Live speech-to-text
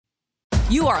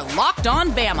You are Locked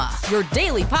On Bama, your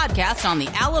daily podcast on the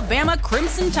Alabama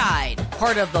Crimson Tide.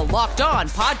 Part of the Locked On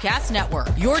Podcast Network,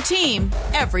 your team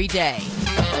every day.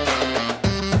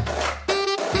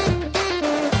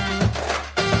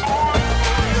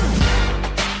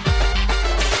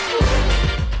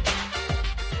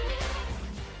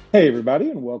 Hey, everybody,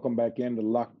 and welcome back into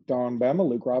Locked On Bama.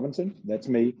 Luke Robinson, that's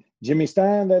me. Jimmy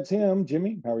Stein, that's him.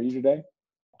 Jimmy, how are you today?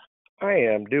 I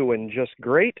am doing just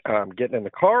great. I'm getting in the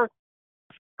car.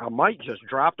 I might just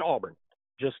drive to Auburn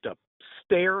just to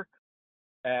stare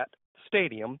at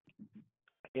stadium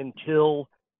until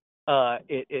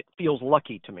it feels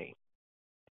lucky to me.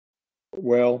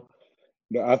 Well,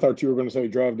 I thought you were going to say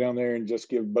drive down there and just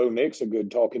give Bo Nix a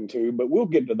good talking to, but we'll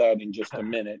get to that in just a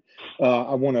minute.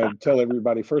 I want to tell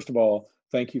everybody, first of all,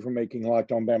 thank you for making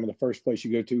Locked On Bama the first place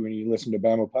you go to when you listen to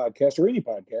Bama podcast or any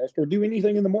podcast or do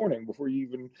anything in the morning before you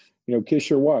even,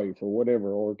 kiss your wife or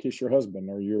whatever, or kiss your husband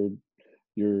or your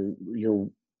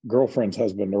girlfriend's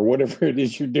husband or whatever it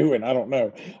is you're doing. I don't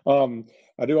know.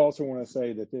 I do also want to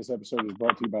say that this episode is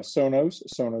brought to you by Sonos.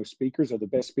 Sonos speakers are the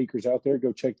best speakers out there.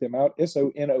 Go check them out.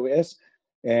 Sonos.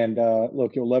 And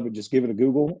look, you'll love it. Just give it a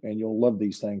Google and you'll love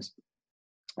these things.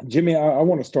 Jimmy, I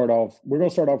want to start off. We're going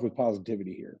to start off with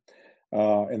positivity here.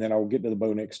 And then I'll get to the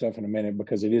Bo Nix stuff in a minute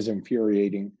because it is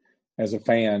infuriating as a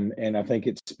fan. And I think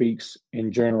it speaks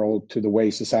in general to the way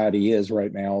society is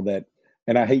right now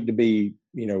and I hate to be,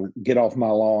 get off my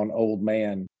lawn, old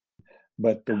man,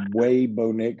 but the way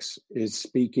Bo Nix is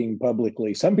speaking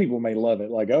publicly, some people may love it,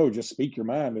 like, oh, just speak your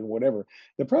mind and whatever.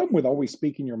 The problem with always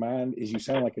speaking your mind is you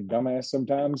sound like a dumbass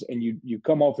sometimes, and you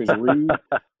come off as rude,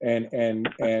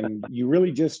 and you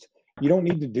really you don't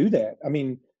need to do that. I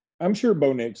mean, I'm sure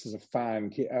Bo Nix is a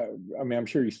fine kid. I'm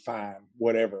sure he's fine,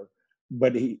 whatever,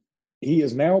 but he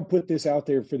has now put this out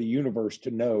there for the universe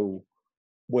to know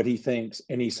what he thinks,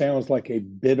 and he sounds like a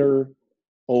bitter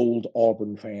old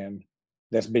Auburn fan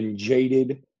that's been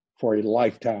jaded for a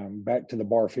lifetime back to the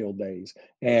Barfield days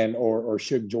or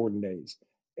Suge Jordan days.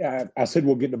 I said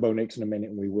we'll get to Bo Nix in a minute,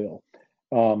 and we will.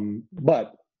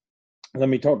 But let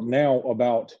me talk now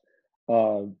about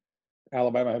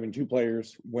Alabama having two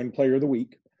players win Player of the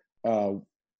Week.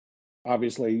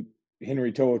 Obviously,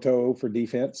 Henry To'oTo'o for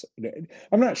defense.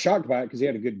 I'm not shocked by it because he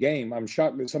had a good game. I'm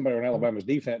shocked that somebody on Alabama's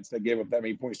defense that gave up that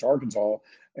many points to Arkansas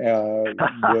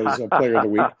was a Player of the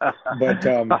Week. But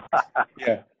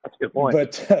yeah, that's a good point.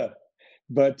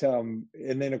 But and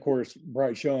then of course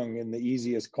Bryce Young in the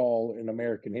easiest call in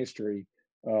American history,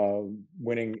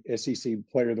 winning SEC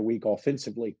Player of the Week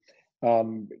offensively.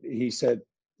 He set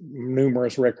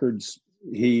numerous records.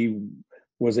 He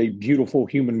was a beautiful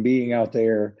human being out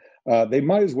there. They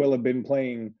might as well have been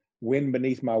playing Wind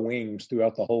Beneath My Wings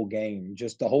throughout the whole game.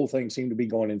 Just the whole thing seemed to be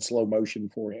going in slow motion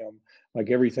for him.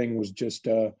 Like everything was just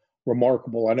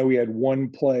remarkable. I know he had one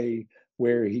play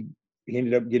where he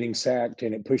ended up getting sacked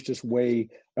and it pushed us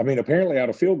apparently out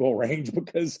of field goal range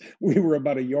because we were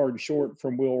about a yard short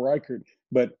from Will Reichert.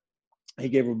 But he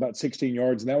gave him about 16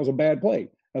 yards, and that was a bad play.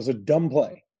 That was a dumb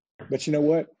play. But you know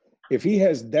what? If he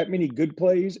has that many good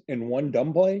plays and one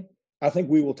dumb play, I think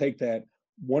we will take that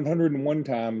 101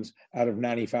 times out of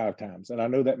 95 times. And I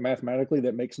know that mathematically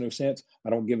that makes no sense. I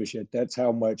don't give a shit. That's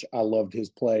how much I loved his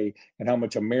play and how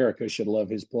much America should love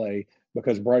his play,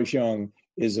 because Bryce Young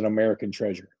is an American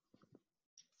treasure.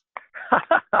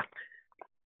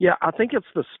 Yeah, I think it's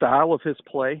the style of his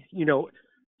play.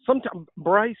 Sometimes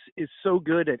Bryce is so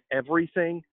good at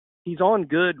everything. He's on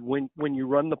good when you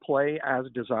run the play as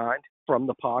designed from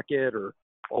the pocket or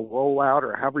a rollout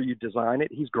or however you design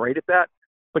it. He's great at that.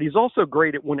 But he's also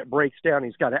great at when it breaks down,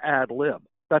 he's got to ad lib.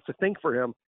 That's a thing for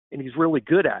him, and he's really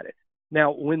good at it.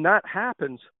 Now, when that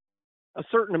happens, a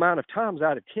certain amount of times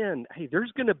out of 10, hey,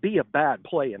 there's going to be a bad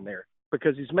play in there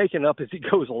because he's making up as he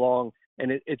goes along, and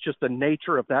it's just the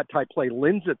nature of that type play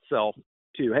lends itself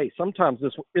to, hey, sometimes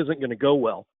this isn't going to go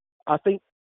well. I think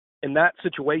in that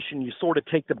situation, you sort of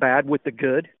take the bad with the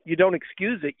good. You don't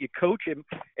excuse it. You coach him,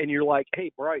 and you're like, hey,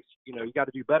 Bryce, you got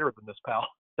to do better than this, pal.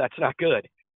 That's not good.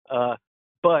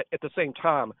 But at the same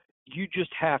time, you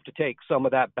just have to take some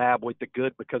of that bad with the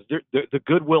good because the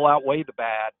good will outweigh the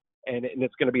bad, and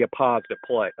it's going to be a positive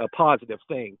play, a positive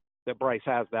thing that Bryce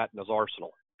has that in his arsenal.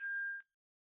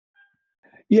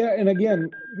 Yeah, and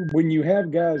again, when you have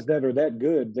guys that are that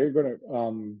good, they're going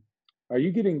to are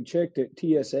you getting checked at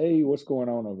TSA? What's going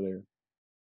on over there?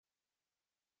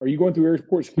 Are you going through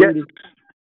airport security?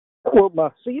 Yeah. Well, my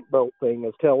seatbelt thing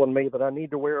is telling me that I need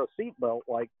to wear a seatbelt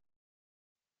like.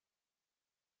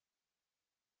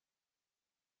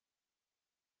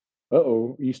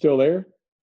 Uh-oh, you still there?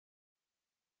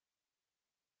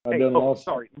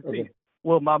 Sorry. Okay.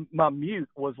 Well, my mute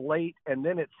was late, and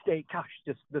then it stayed. Gosh,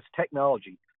 just this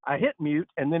technology. I hit mute,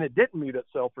 and then it didn't mute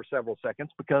itself for several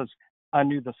seconds because I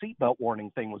knew the seatbelt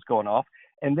warning thing was going off.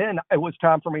 And then it was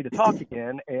time for me to talk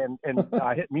again, and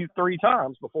I hit mute 3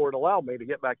 times before it allowed me to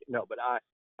get back. No, but I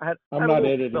had I'm a not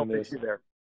little editing this. issue there.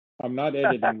 I'm not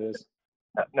editing this.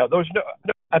 No, there's no.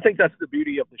 I think that's the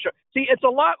beauty of the show. See, it's a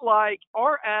lot like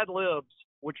our ad libs,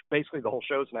 which basically the whole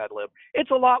show's an ad lib.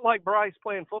 It's a lot like Bryce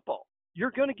playing football.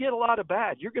 You're going to get a lot of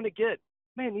bad. You're going to get,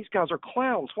 man, these guys are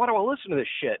clowns. Why do I listen to this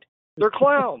shit? They're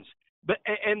clowns. But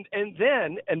and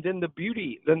then the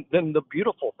beauty, then the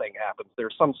beautiful thing happens.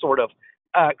 There's some sort of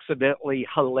accidentally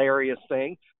hilarious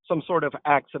thing, some sort of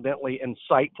accidentally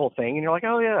insightful thing, and you're like,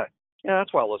 oh yeah,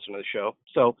 that's why I listen to the show.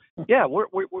 So yeah, we're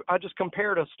I just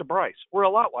compared us to Bryce. We're a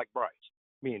lot like Bryce,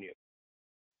 me and you.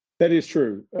 That is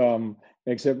true.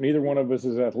 Except neither one of us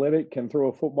is athletic, can throw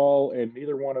a football, and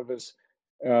neither one of us.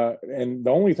 And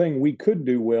the only thing we could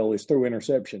do well is throw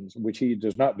interceptions, which he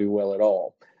does not do well at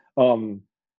all.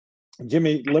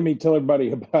 Jimmy, let me tell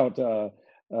everybody about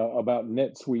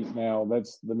NetSuite now.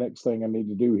 That's the next thing I need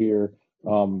to do here,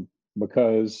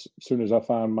 because as soon as I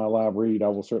find my live read, I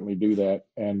will certainly do that.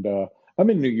 And I'm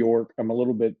in New York. I'm a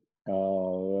little bit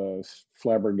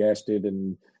flabbergasted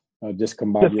and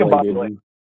discombobulated.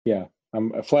 Yeah,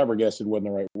 I'm flabbergasted wasn't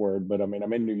the right word, but I mean,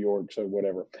 I'm in New York, so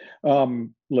whatever.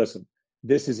 Listen,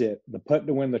 this is it. The putt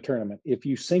to win the tournament. If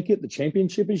you sink it, the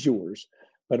championship is yours.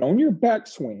 But on your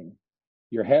backswing,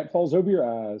 your hat falls over your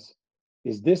eyes.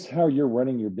 Is this how you're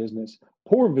running your business?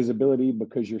 Poor visibility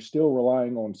because you're still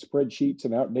relying on spreadsheets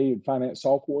and outdated finance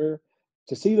software.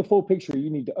 To see the full picture, you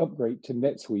need to upgrade to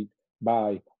NetSuite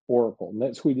by Oracle.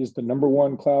 NetSuite is the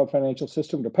 #1 cloud financial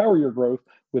system to power your growth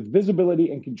with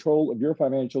visibility and control of your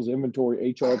financials,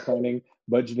 inventory, HR planning,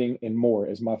 budgeting, and more,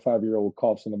 as my 5-year-old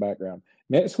coughs in the background.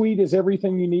 NetSuite is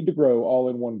everything you need to grow all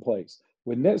in one place.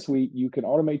 With NetSuite, you can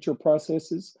automate your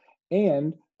processes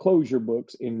and close your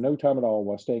books in no time at all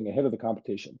while staying ahead of the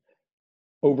competition.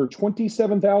 Over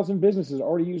 27,000 businesses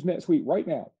already use NetSuite right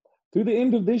now. Through the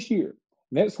end of this year,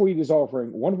 NetSuite is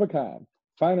offering one-of-a-kind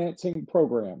financing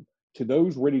program to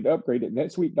those ready to upgrade at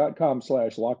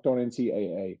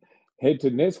netsuite.com/LockedOnNCAA. Head to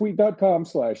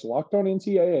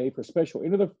netsuite.com/LockedOnNCAA for special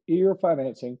end-of-the-year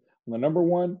financing on the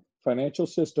 #1 financial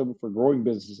system for growing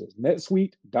businesses.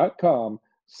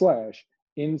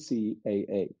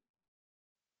 netsuite.com/NCAA.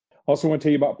 Also want to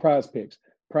tell you about Prize Picks.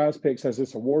 Prize Picks has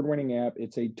this award-winning app.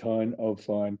 It's a ton of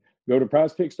fun. Go to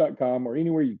prizepicks.com or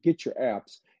anywhere you get your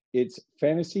apps. It's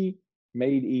fantasy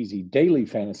made easy, daily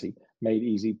fantasy made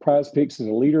easy. Prize Picks is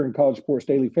a leader in college sports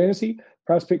daily fantasy.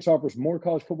 Prize Picks offers more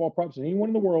college football props than anyone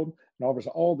in the world and offers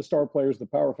all the star players, the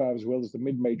Power Five, as well as the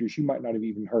mid-majors you might not have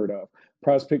even heard of.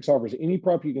 Prize Picks offers any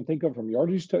prop you can think of, from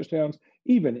yardage, touchdowns,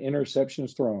 even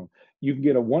interceptions thrown. You can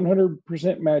get a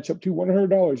 100% match up to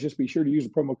 $100. Just be sure to use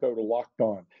the promo code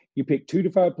LOCKEDON. You pick 2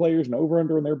 to 5 players and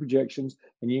over-under on their projections,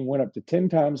 and you can win up to 10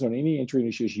 times on any entry, and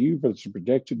it's just you versus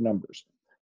projected numbers.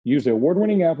 Use the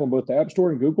award-winning app on both the App Store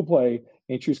and Google Play.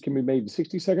 Entries can be made in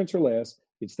 60 seconds or less.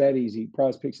 It's that easy.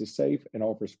 Prize Picks is safe and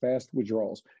offers fast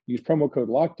withdrawals. Use promo code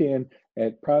LOCKEDIN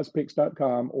at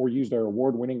prizepicks.com or use their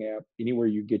award-winning app anywhere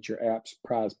you get your apps.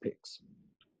 Prize Picks.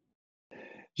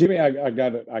 Jimmy, I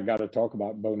got to talk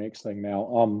about Bo Nix thing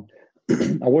now.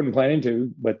 I wasn't planning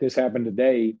to, but this happened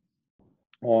today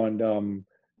on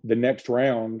the next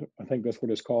round. I think that's what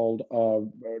it's called.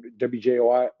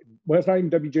 WJOI. Well, it's not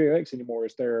even WJOX anymore.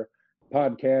 It's their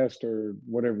podcast or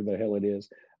whatever the hell it is.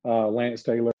 Lance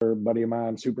Taylor, buddy of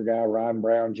mine, super guy, Ryan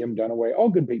Brown, Jim Dunaway, all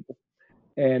good people.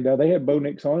 And they had Bo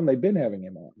Nix on, and they've been having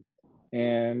him on.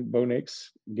 And Bo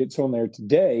Nix gets on there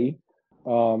today.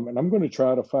 And I'm going to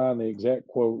try to find the exact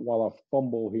quote while I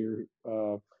fumble here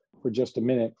for just a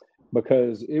minute,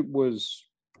 because it was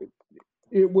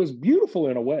beautiful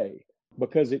in a way,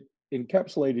 because it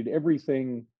encapsulated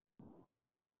everything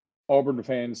Auburn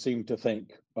fans seem to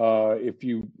think if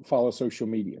you follow social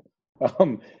media.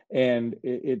 And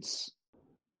it's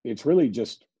really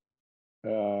just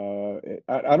I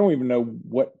don't even know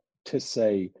what to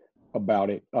say about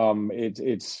it.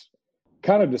 It's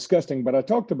kind of disgusting, but I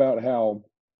talked about how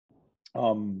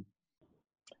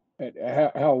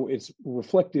it's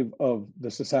reflective of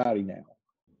the society now,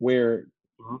 where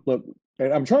look,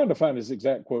 and I'm trying to find this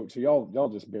exact quote, so y'all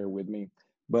just bear with me.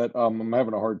 But I'm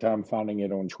having a hard time finding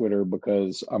it on Twitter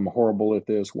because I'm horrible at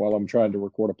this while I'm trying to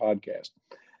record a podcast.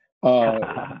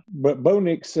 But Bo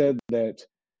Nix said that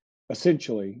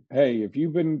essentially, hey, if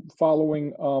you've been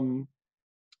following Alabama,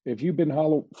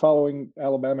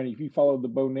 and if you followed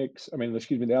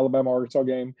the Alabama-Arkansas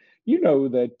game, you know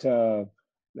that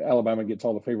Alabama gets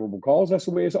all the favorable calls. That's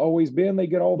the way it's always been. They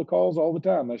get all the calls all the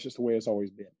time. That's just the way it's always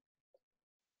been.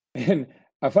 And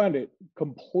I find it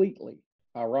completely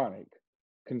ironic,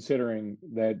 considering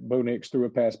that Bo Nix threw a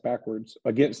pass backwards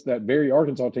against that very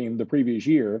Arkansas team the previous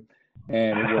year,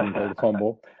 and it wasn't called a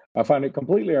fumble. I find it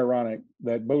completely ironic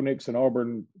that Bo Nix and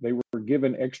Auburn, they were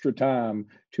given extra time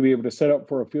to be able to set up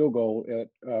for a field goal at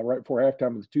right before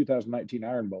halftime of the 2019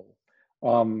 Iron Bowl.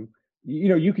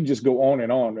 You can just go on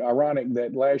and on. Ironic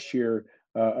that last year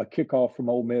a kickoff from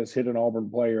Ole Miss hit an Auburn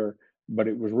player, but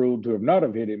it was ruled to have not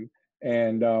have hit him.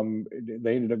 And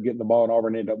they ended up getting the ball, and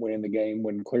Auburn ended up winning the game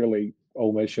when clearly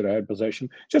Ole Miss should have had possession.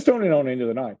 Just on and on into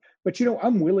the night. But,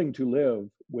 I'm willing to live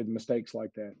with mistakes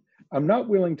like that. I'm not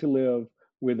willing to live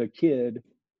with a kid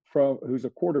who's a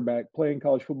quarterback playing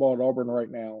college football at Auburn right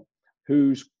now,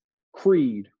 whose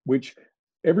creed, which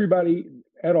everybody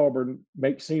at Auburn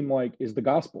makes seem like is the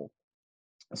gospel,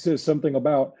 says something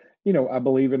about, I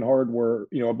believe in hard work,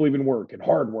 I believe in work and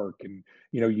hard work, and,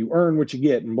 you earn what you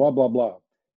get and blah, blah, blah.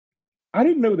 I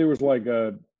didn't know there was like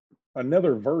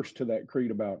another verse to that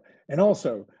creed about. And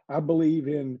also, I believe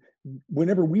in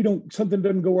whenever something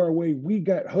doesn't go our way, we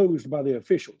got hosed by the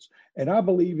officials. And I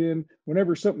believe in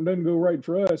whenever something doesn't go right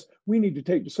for us, we need to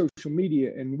take to social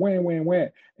media and wham.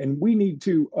 And we need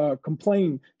to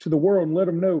complain to the world and let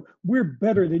them know we're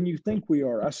better than you think we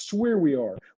are. I swear we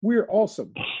are. We're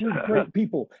awesome. We're great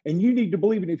people. And you need to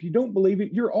believe it. If you don't believe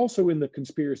it, you're also in the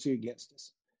conspiracy against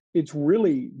us. It's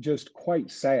really just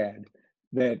quite sad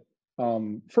that,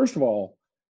 first of all,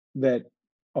 that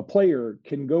a player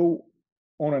can go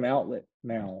on an outlet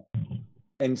now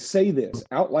and say this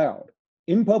out loud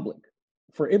in public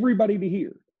for everybody to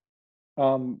hear.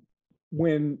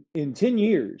 When in 10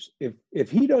 years,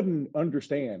 if he doesn't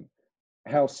understand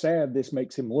how sad this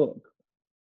makes him look,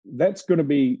 that's going to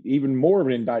be even more of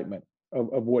an indictment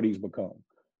of what he's become.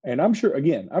 And I'm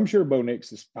sure Bo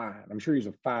Nix is fine. I'm sure he's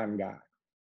a fine guy.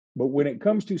 But when it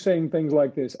comes to saying things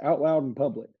like this out loud in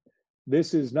public,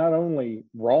 this is not only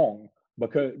wrong,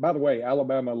 because, by the way,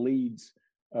 Alabama leads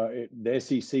the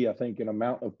SEC, I think, in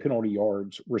amount of penalty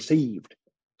yards received.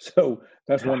 So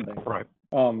that's one thing. Right.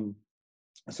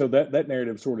 So that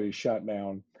narrative sort of is shot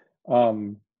down.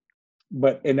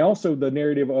 And also the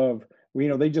narrative of,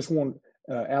 they just want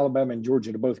Alabama and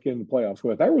Georgia to both get in the playoffs.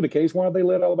 Well, if that were the case, why did they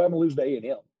let Alabama lose to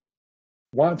A&M?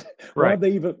 Why'd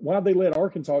they let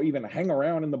Arkansas even hang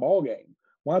around in the ball game?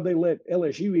 Why'd they let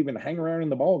LSU even hang around in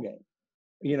the ball game?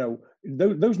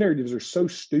 Those narratives are so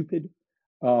stupid.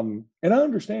 And I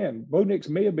understand Bo Nix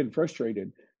may have been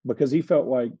frustrated because he felt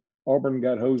like Auburn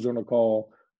got hosed on a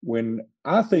call when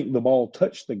I think the ball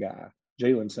touched the guy,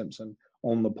 Jalen Simpson,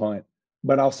 on the punt.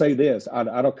 But I'll say this, I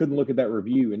couldn't look at that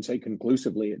review and say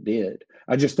conclusively it did.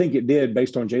 I just think it did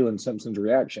based on Jalen Simpson's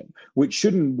reaction, which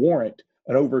shouldn't warrant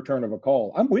an overturn of a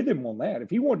call. I'm with him on that. If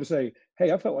he wanted to say,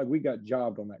 hey, I felt like we got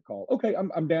jobbed on that call, okay,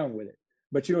 I'm down with it.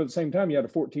 But, at the same time, you had a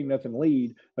 14-0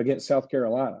 lead against South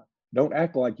Carolina. Don't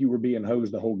act like you were being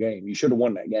hosed the whole game. You should have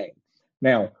won that game.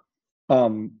 Now,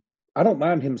 I don't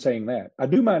mind him saying that. I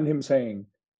do mind him saying,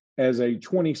 as a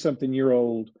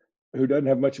 20-something-year-old who doesn't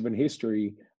have much of an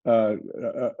history,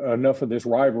 enough of this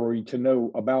rivalry to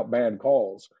know about bad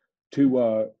calls,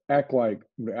 to act like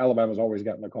Alabama's always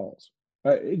gotten the calls.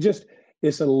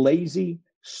 It's a lazy,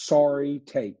 sorry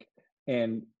take,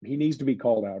 and he needs to be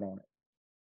called out on it.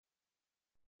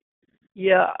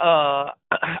 Yeah,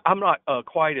 I'm not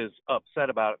quite as upset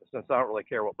about it since I don't really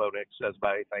care what Bo Nix says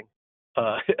about anything.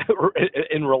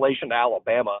 In relation to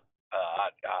Alabama,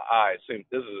 I assume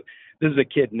this is a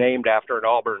kid named after an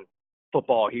Auburn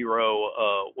football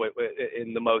hero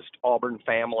in the most Auburn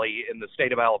family in the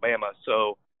state of Alabama.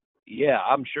 So, yeah,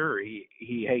 I'm sure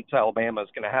he hates Alabama. Is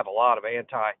going to have a lot of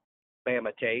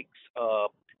anti-Bama takes.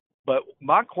 But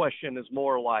my question is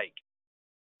more like,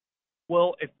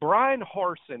 well, if Brian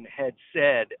Harsin had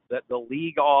said that the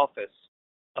league office,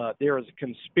 there is a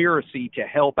conspiracy to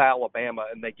help Alabama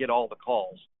and they get all the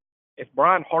calls, if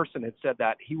Brian Harsin had said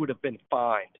that, he would have been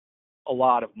fined a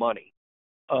lot of money.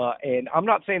 And I'm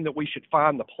not saying that we should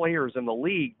fine the players in the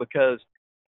league because,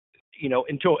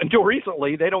 until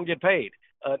recently, they don't get paid.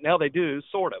 Now they do,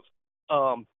 sort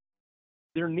of.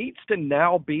 There needs to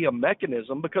now be a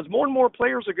mechanism because more and more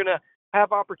players are going to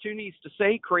have opportunities to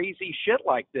say crazy shit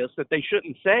like this that they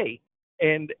shouldn't say.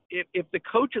 And if the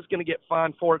coach is going to get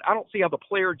fined for it, I don't see how the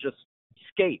player just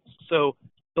skates. So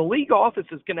the league office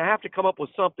is going to have to come up with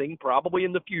something probably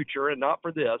in the future, and not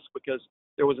for this because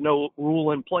there was no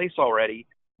rule in place already.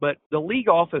 But the league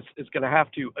office is going to have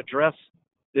to address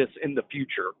this in the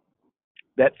future,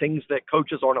 that things that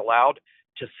coaches aren't allowed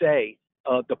to say,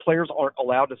 the players aren't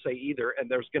allowed to say either, and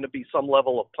there's going to be some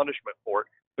level of punishment for it.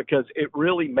 because it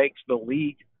really makes the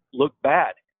league look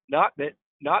bad. Not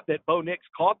that Bo Nix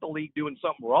caught the league doing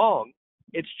something wrong.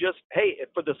 It's just, hey,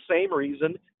 for the same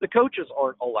reason, the coaches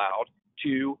aren't allowed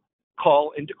to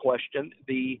call into question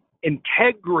the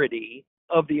integrity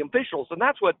of the officials. And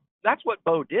that's what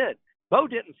Bo did. Bo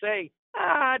didn't say,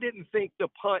 I didn't think the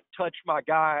punt touched my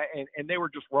guy and they were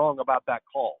just wrong about that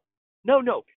call.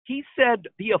 No. He said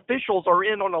the officials are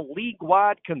in on a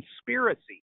league-wide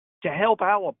conspiracy to help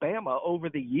Alabama over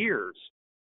the years.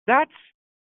 That's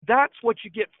what you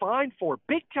get fined for,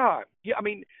 big time. Yeah, I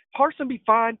mean, Harsin be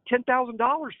fined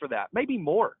 $10,000 for that, maybe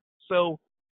more. So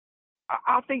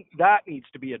I think that needs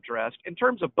to be addressed. In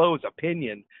terms of Bo's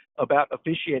opinion about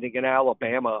officiating in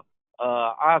Alabama,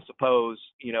 I suppose,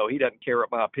 he doesn't care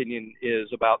what my opinion is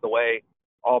about the way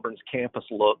Auburn's campus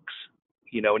looks,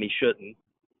 and he shouldn't.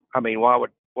 I mean, why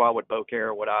would Bo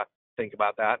care what I think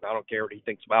about that? And I don't care what he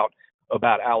thinks about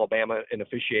Alabama and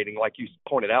officiating. Like you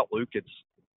pointed out, Luke, it's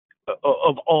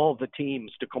of all the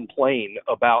teams to complain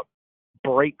about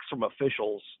breaks from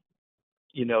officials,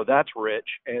 that's rich.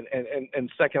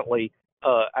 And secondly,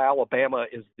 Alabama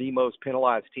is the most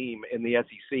penalized team in the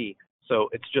SEC. So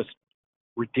it's just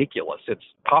ridiculous. It's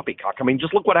poppycock. I mean,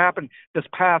 just look what happened this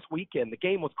past weekend. The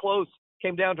game was close,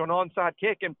 came down to an onside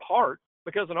kick in part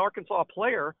because an Arkansas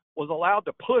player was allowed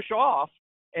to push off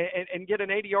and get an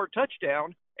 80-yard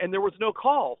touchdown, and there was no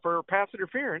call for pass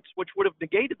interference, which would have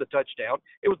negated the touchdown.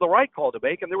 It was the right call to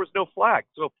make, and there was no flag.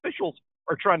 So officials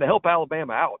are trying to help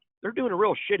Alabama out. They're doing a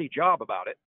real shitty job about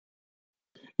it.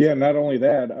 Yeah, not only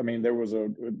that, I mean, there was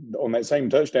on that same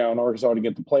touchdown, Arkansas to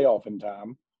get the playoff in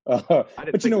time. But,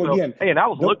 again. Hey, and I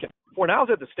was looking. When I was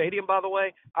at the stadium, by the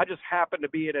way, I just happened to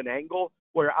be at an angle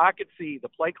where I could see the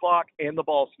play clock and the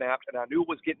ball snapped, and I knew it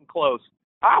was getting close.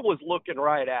 I was looking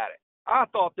right at it. I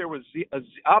thought in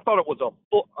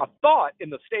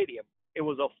the stadium it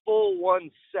was a full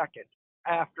 1 second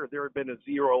after there had been a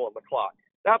zero on the clock.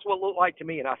 That's what it looked like to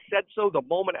me, and I said so the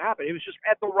moment it happened. It was just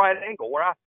at the right angle where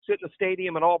I sit in the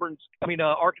stadium and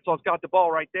Arkansas's got the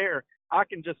ball right there. I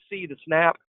can just see the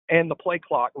snap and the play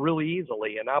clock really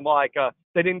easily, and I'm like,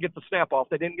 they didn't get the snap off.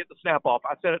 I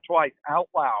said it twice out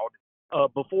loud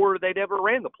before they'd ever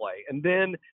ran the play, and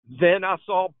then I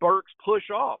saw Burks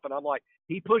push off, and I'm like,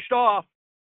 he pushed off.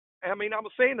 I mean, I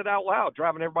was saying it out loud,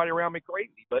 driving everybody around me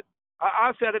crazy, but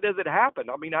I said it as it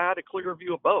happened. I mean, I had a clear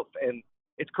view of both, and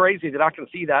it's crazy that I can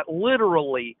see that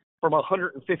literally from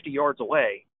 150 yards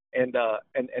away, and the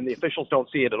officials don't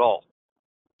see it at all.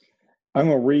 I'm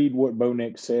going to read what Bo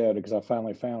Nix said because I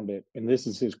finally found it, and this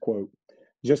is his quote.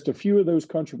 Just a few of those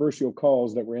controversial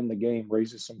calls that were in the game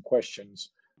raises some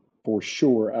questions for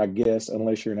sure, I guess,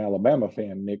 unless you're an Alabama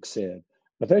fan, Nix said.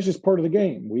 But that's just part of the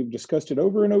game. We've discussed it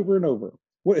over and over and over.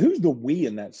 Who's the we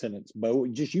in that sentence, Bo?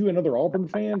 Just you and other Auburn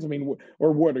fans? I mean,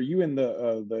 or what? Are you in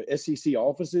the SEC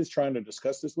offices trying to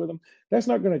discuss this with them? That's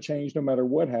not going to change no matter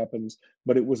what happens,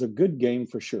 but it was a good game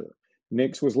for sure.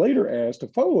 Nix was later asked a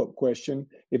follow-up question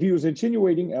if he was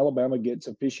insinuating Alabama gets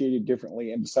officiated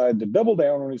differently and decided to double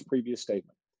down on his previous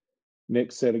statement.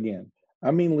 Nix said again,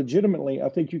 I mean, legitimately, I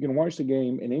think you can watch the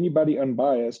game and anybody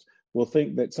unbiased will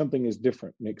think that something is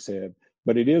different, Nix said.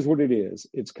 But it is what it is.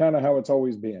 It's kind of how it's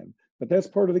always been. But that's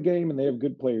part of the game, and they have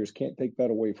good players. Can't take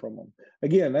that away from them.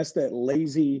 Again, that's that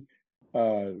lazy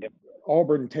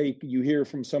Auburn take you hear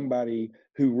from somebody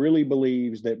who really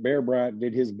believes that Bear Bryant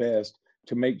did his best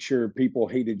to make sure people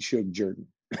hated Suge Jordan.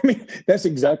 I mean, that's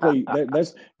exactly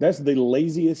that's the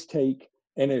laziest take,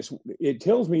 and it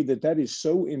tells me that is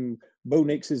so in Bo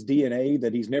Nix's DNA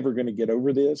that he's never going to get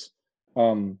over this.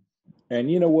 And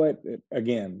you know what?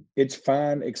 Again, it's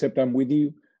fine, except I'm with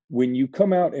you. When you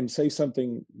come out and say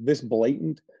something this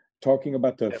blatant, talking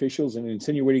about the officials and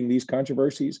insinuating these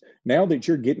controversies, now that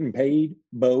you're getting paid,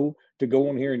 Bo, to go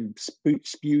on here and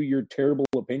spew your terrible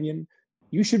opinion,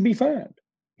 you should be fined.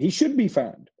 He should be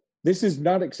fined. This is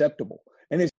not acceptable.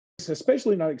 And it's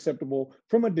especially not acceptable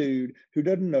from a dude who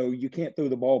doesn't know you can't throw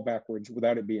the ball backwards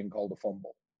without it being called a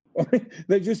fumble.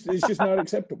 It's just not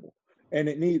acceptable. And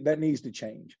that needs to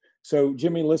change. So,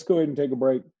 Jimmy, let's go ahead and take a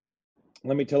break.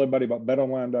 Let me tell everybody about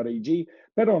betonline.ag.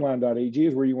 Betonline.ag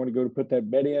is where you want to go to put that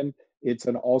bet in. It's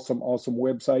an awesome, awesome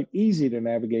website, easy to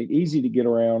navigate, easy to get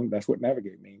around. That's what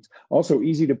navigate means. Also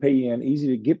easy to pay in, easy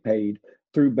to get paid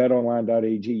through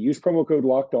betonline.ag. Use promo code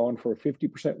LOCKEDON for a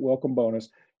 50% welcome bonus.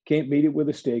 Can't beat it with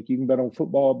a stick. You can bet on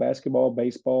football, basketball,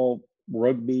 baseball,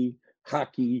 rugby,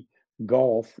 hockey,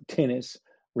 golf, tennis,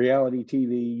 reality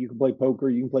TV. You can play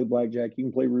poker. You can play blackjack. You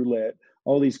can play roulette.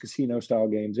 All these casino-style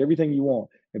games, everything you want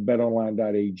at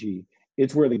betonline.ag.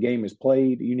 It's where the game is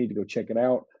played. You need to go check it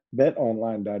out.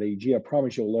 betonline.ag. I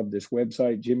promise you'll love this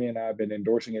website. Jimmy and I have been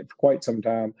endorsing it for quite some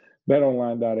time.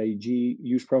 betonline.ag.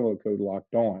 Use promo code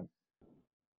Locked On.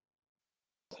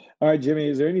 All right, Jimmy,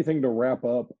 is there anything to wrap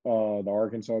up the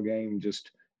Arkansas game?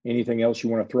 Just anything else you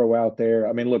want to throw out there?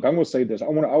 I mean, look, I'm going to say this.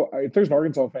 If there's an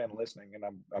Arkansas fan listening, and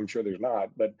I'm sure there's not,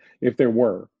 but if there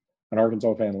were an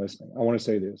Arkansas fan listening, I want to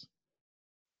say this.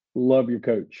 Love your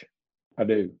coach. I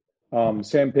do.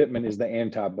 Sam Pittman is the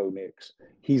anti-Bo Nix.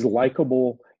 He's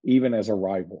likable even as a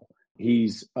rival.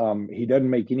 He doesn't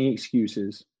make any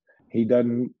excuses. He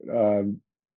doesn't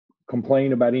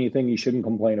complain about anything he shouldn't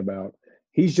complain about.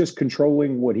 He's just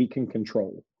controlling what he can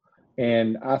control.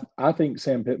 And I think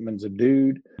Sam Pittman's a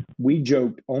dude. We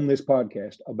joked on this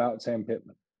podcast about Sam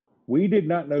Pittman. We did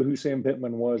not know who Sam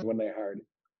Pittman was when they hired him.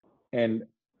 And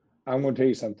I'm going to tell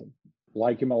you something.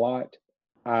 Like him a lot.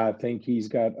 I think he's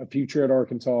got a future at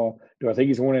Arkansas. Do I think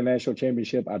he's going to win a national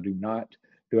championship? I do not.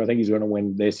 Do I think he's going to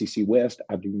win the SEC West?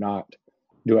 I do not.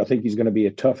 Do I think he's going to be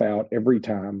a tough out every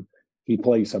time he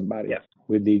plays somebody? Yeah.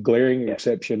 With the glaring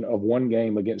exception of one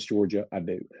game against Georgia, I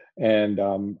do. And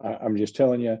I'm just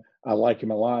telling you, I like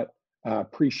him a lot. I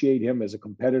appreciate him as a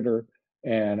competitor.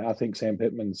 And I think Sam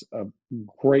Pittman's a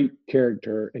great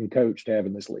character and coach to have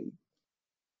in this league.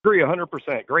 Agree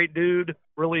 100%. Great dude.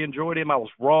 Really enjoyed him. I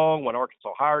was wrong when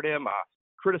Arkansas hired him. I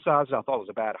criticized it. I thought it was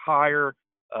a bad hire.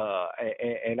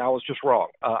 And I was just wrong.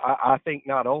 I think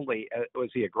not only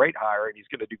was he a great hire and he's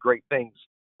going to do great things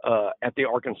at the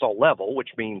Arkansas level,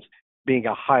 which means being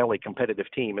a highly competitive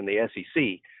team in the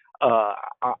SEC,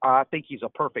 I think he's a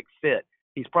perfect fit.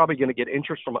 He's probably going to get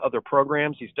interest from other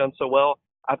programs. He's done so well.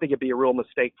 I think it'd be a real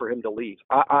mistake for him to leave.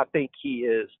 I think he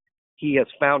has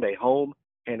found a home,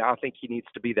 and I think he needs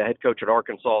to be the head coach at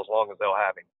Arkansas as long as they'll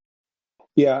have him.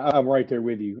 Yeah, I'm right there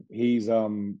with you. He's a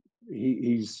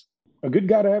good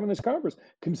guy to have in this conference,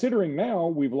 considering now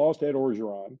we've lost Ed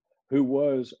Orgeron, who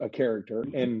was a character,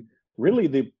 and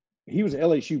really he was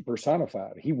LSU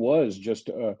personified. He was just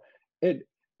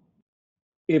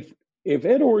if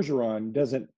Ed Orgeron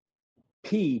doesn't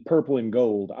pee purple and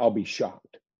gold, I'll be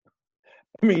shocked.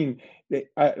 I mean,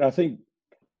 I think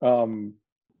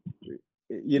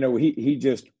he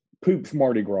just poops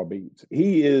Mardi Gras beads.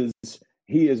 He is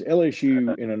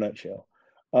LSU in a nutshell,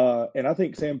 and I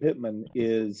think Sam Pittman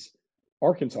is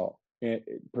Arkansas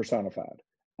personified.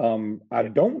 I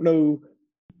don't know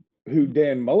who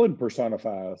Dan Mullen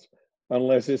personifies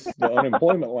unless it's the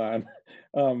unemployment line.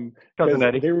 Cousin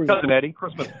Eddie,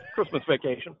 Christmas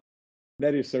vacation.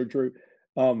 That is so true.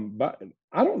 But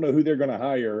I don't know who they're going to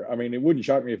hire. I mean, it wouldn't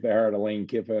shock me if they hired a Lane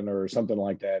Kiffin or something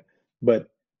like that. But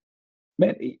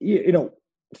man,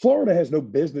 Florida has no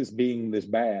business being this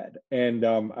bad. And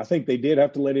I think they did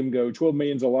have to let him go. $12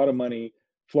 million is a lot of money.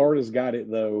 Florida's got it,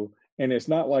 though. And it's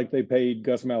not like they paid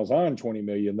Gus Malzahn $20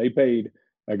 million. They paid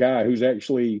a guy who's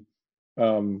actually,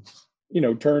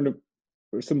 turned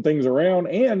some things around.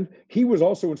 And he was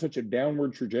also in such a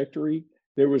downward trajectory.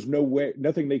 There was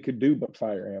nothing they could do but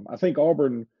fire him. I think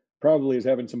Auburn probably is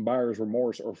having some buyer's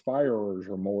remorse or firer's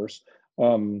remorse.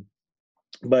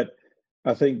 But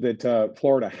I think that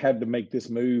Florida had to make this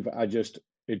move.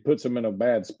 It puts them in a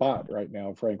bad spot right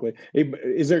now, frankly.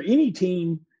 Is there any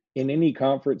team in any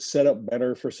conference set up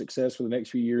better for success for the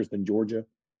next few years than Georgia,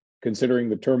 considering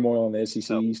the turmoil in the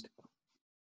SEC East?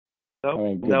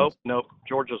 Nope.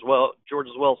 Georgia's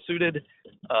well suited.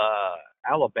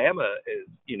 Alabama is,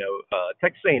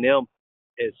 Texas A&M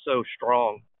is so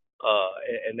strong,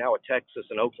 and now with Texas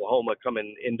and Oklahoma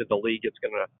coming into the league, it's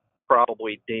going to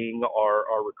probably ding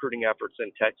our recruiting efforts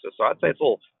in Texas. So I'd say it's a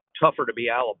little tougher to be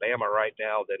Alabama right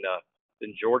now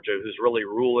than Georgia, who's really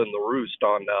ruling the roost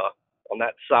on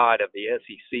that side of the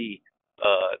SEC,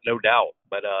 no doubt.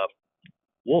 But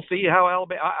we'll see how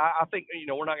Alabama. I think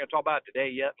we're not going to talk about it today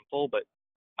yet in full, but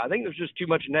I think there's just too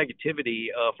much negativity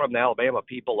from the Alabama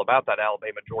people about that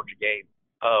Alabama-Georgia game.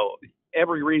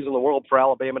 Every reason in the world for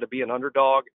Alabama to be an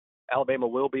underdog. Alabama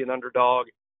will be an underdog.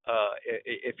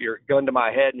 If you're gun to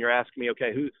my head and you're asking me,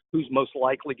 okay, who's most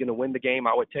likely going to win the game,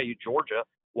 I would tell you Georgia.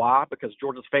 Why? Because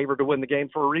Georgia's favored to win the game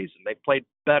for a reason. They've played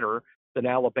better than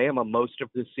Alabama most of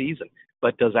this season.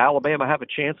 But does Alabama have a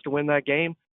chance to win that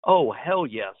game? Oh, hell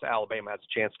yes, Alabama has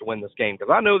a chance to win this game.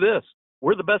 Because I know this.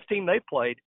 We're the best team they've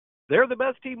played. They're the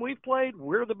best team we've played.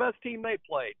 We're the best team they've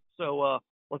played. So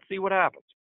let's see what happens.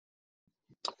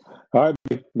 All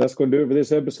right, that's going to do it for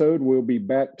this episode. We'll be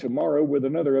back tomorrow with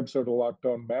another episode of Locked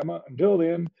On Bama. Until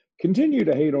then, continue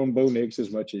to hate on Bo Nix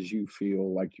as much as you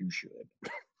feel like you should.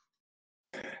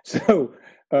 So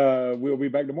we'll be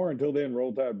back tomorrow. Until then,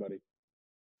 roll tide, buddy.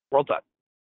 Roll tide.